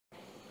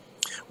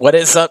What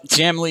is up,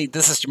 Jamily?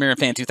 This is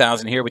JamiroFan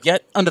 2000 here with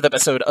yet another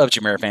episode of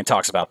JamiroFan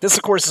Talks About. This,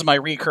 of course, is my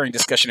recurring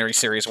discussionary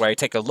series where I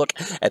take a look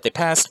at the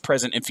past,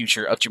 present, and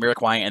future of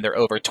Jamiroquai and their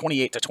over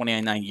 28 to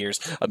 29 years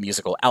of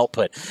musical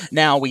output.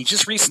 Now, we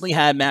just recently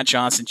had Matt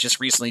Johnson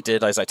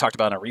did, as I talked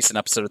about in a recent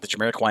episode of the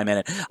Jamiroquai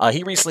Minute,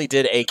 he recently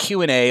did a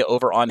Q&A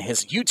over on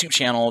his YouTube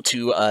channel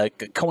to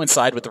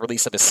coincide with the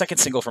release of his second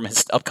single from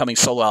his upcoming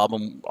solo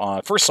album,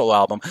 first solo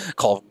album,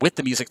 called With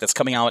the Music, that's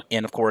coming out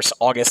in, of course,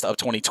 August of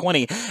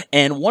 2020.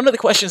 And one of the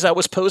questions that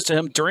was posed to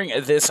him during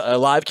this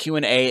live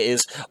Q&A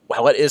is,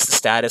 well, what is the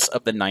status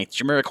of the 9th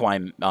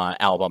Jamiroquai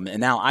album?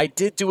 And now, I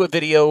did do a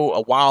video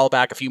a while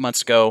back, a few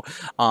months ago,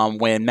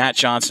 when Matt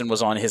Johnson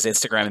was on his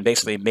Instagram and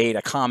basically made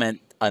a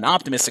comment, an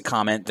optimistic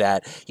comment,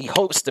 that he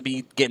hopes to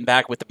be getting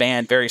back with the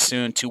band very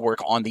soon to work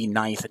on the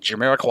 9th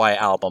Jamiroquai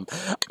album.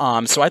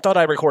 So I thought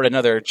I'd record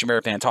another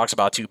JamiroFan Talks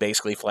About to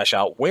basically flesh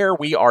out where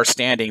we are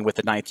standing with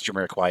the 9th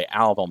Jamiroquai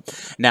album.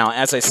 Now,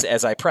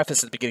 as I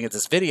prefaced at the beginning of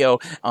this video,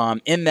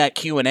 in that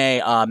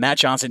Q&A, Matt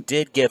Johnson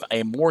did give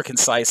a more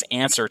concise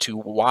answer to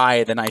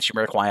why the 9th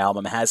Jamiroquai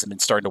album hasn't been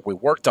starting to be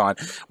worked on.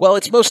 Well,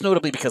 it's most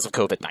notably because of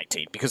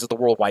COVID-19, because of the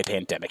worldwide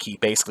pandemic. He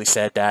basically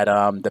said that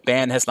the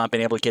band has not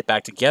been able to get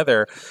back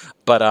together,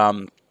 but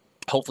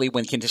hopefully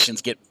when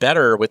conditions get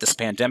better with this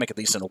pandemic, at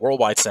least in a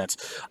worldwide sense,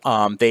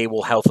 they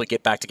will hopefully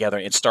get back together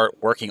and start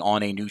working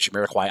on a new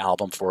Jamiroquai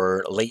album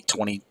for late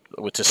 2020.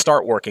 To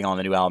start working on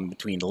the new album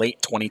between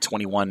late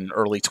 2021 and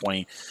late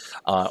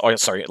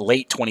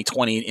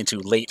 2020 into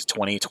late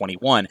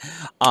 2021.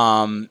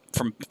 From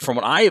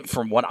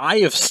what I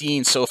have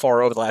seen so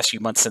far over the last few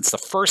months, since the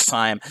first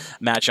time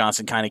Matt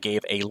Johnson kind of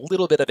gave a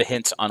little bit of a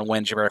hint on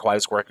when Jamiroquai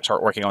was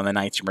start working on the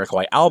 9th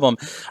Jamiroquai album,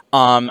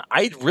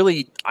 I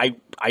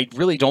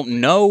really don't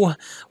know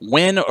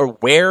when or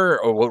where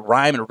or what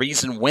rhyme and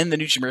reason when the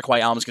new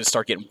Jamiroquai album is going to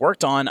start getting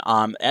worked on.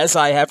 As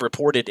I have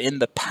reported in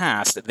the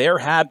past, there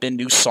have been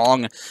new song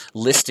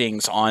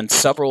listings on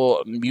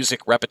several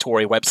music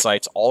repertory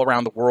websites all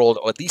around the world,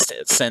 or at least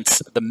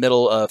since the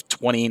middle of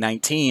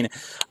 2019,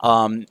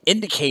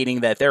 indicating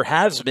that there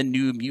has been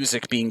new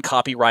music being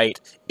copyright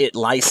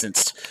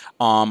licensed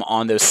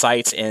on those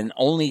sites, and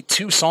only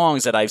 2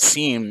 songs that I've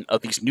seen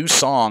of these new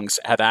songs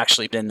have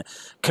actually been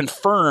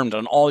confirmed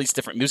on all these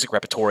different music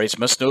repertories,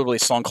 most notably a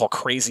song called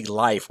Crazy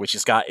Life, which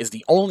is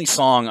the only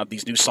song of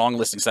these new song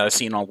listings that I've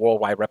seen on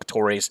worldwide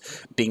repertories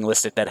being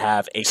listed that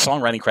have a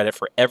songwriting credit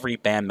for every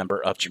band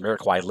member of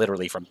Jamiroquai,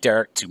 literally from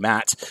Derek to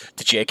Matt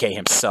to JK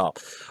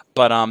himself.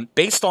 But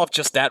based off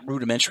just that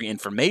rudimentary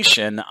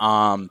information,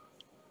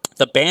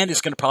 the band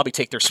is going to probably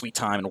take their sweet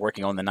time in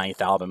working on the 9th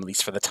album, at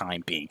least for the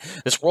time being.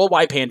 This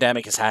worldwide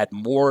pandemic has had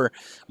more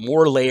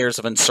layers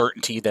of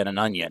uncertainty than an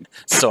onion.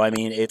 So, I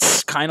mean,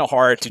 it's kind of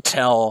hard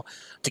to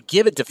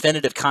give a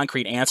definitive,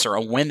 concrete answer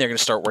on when they're going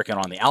to start working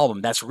on the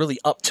album. That's really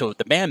up to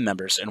the band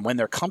members and when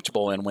they're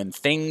comfortable and when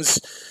things,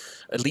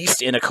 at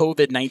least in a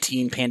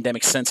COVID-19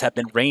 pandemic sense, have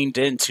been reined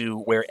into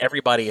where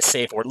everybody is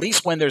safe, or at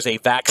least when there's a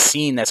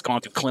vaccine that's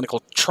gone through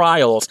clinical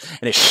trials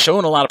and has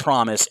shown a lot of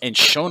promise and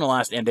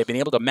and they've been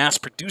able to mass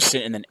produce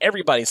it, and then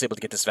everybody's able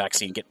to get this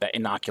vaccine, get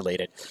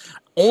inoculated.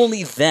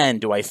 Only then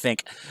do I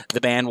think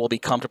the band will be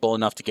comfortable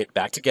enough to get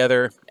back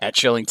together at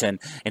Chillington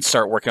and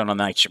start working on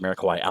the 9th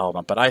Jamiroquai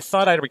album. But I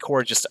thought I'd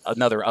record just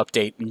another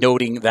update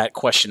noting that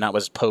question that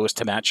was posed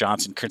to Matt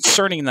Johnson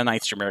concerning the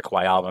 9th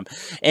Jamiroquai album,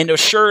 and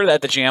assure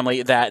that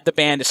the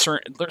band is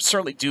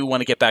certainly do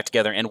want to get back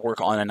together and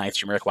work on a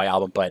 9th Jamiroquai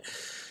album, but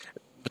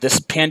this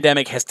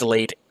pandemic has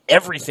delayed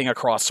everything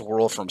across the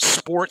world, from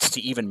sports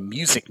to even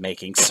music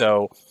making.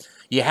 So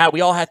we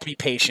all have to be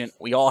patient.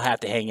 We all have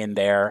to hang in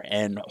there,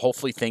 and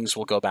hopefully things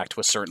will go back to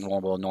a certain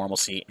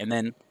normalcy, and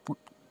then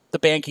the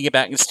band can get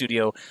back in the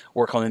studio,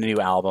 work on the new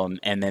album,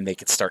 and then they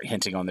could start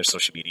hinting on their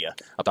social media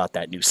about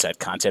that new set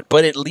content.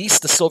 But at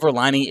least the silver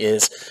lining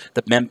is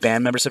the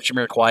band members of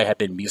Jamiroquai have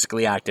been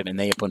musically active, and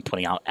they have been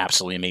putting out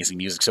absolutely amazing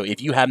music. So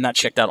if you have not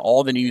checked out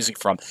all the music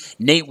from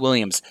Nate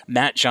Williams,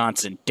 Matt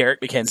Johnson,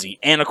 Derek McKenzie,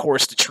 and of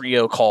course the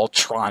trio called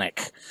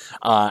Tronic,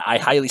 I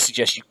highly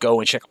suggest you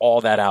go and check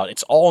all that out.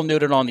 It's all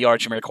noted on the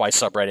Jamiroquai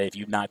subreddit if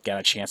you've not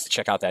got a chance to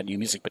check out that new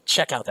music, but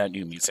check out that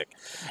new music.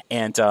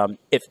 And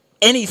if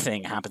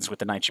anything happens with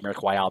the 9th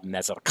Jamiroquai album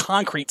that's of a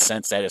concrete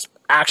sense, that is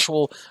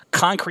actual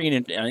concrete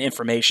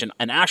information,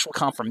 an actual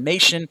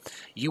confirmation,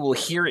 you will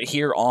hear it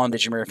here on the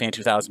JamiroFan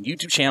 2000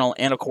 YouTube channel,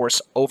 and of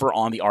course over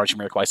on the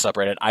Jamiroquai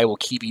subreddit. I will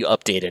keep you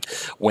updated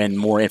when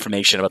more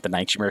information about the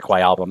 9th Jamiroquai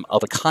album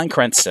of a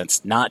concrete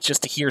sense, not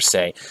just a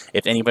hearsay.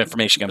 If any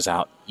information comes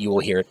out, you will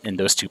hear it in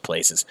those 2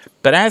 places.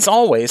 But as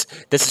always,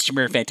 this is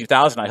JamiroFan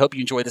 2000. I hope you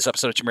enjoyed this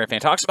episode of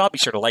JamiroFan Talks About. Be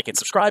sure to like and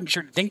subscribe. Be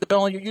sure to ding the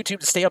bell on your YouTube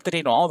to stay up to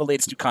date on all the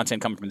latest new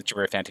content coming from the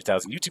JamiroFan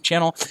 2000 YouTube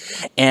channel.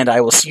 And I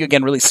will see you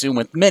again really soon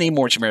with many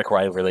more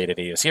Jamiroquai related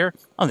videos here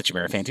on the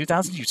JamiroFan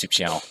 2000 YouTube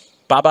channel.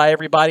 Bye-bye,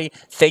 everybody.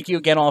 Thank you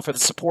again all for the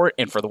support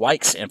and for the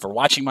likes and for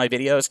watching my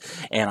videos.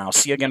 And I'll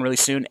see you again really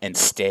soon, and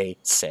stay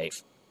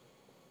safe.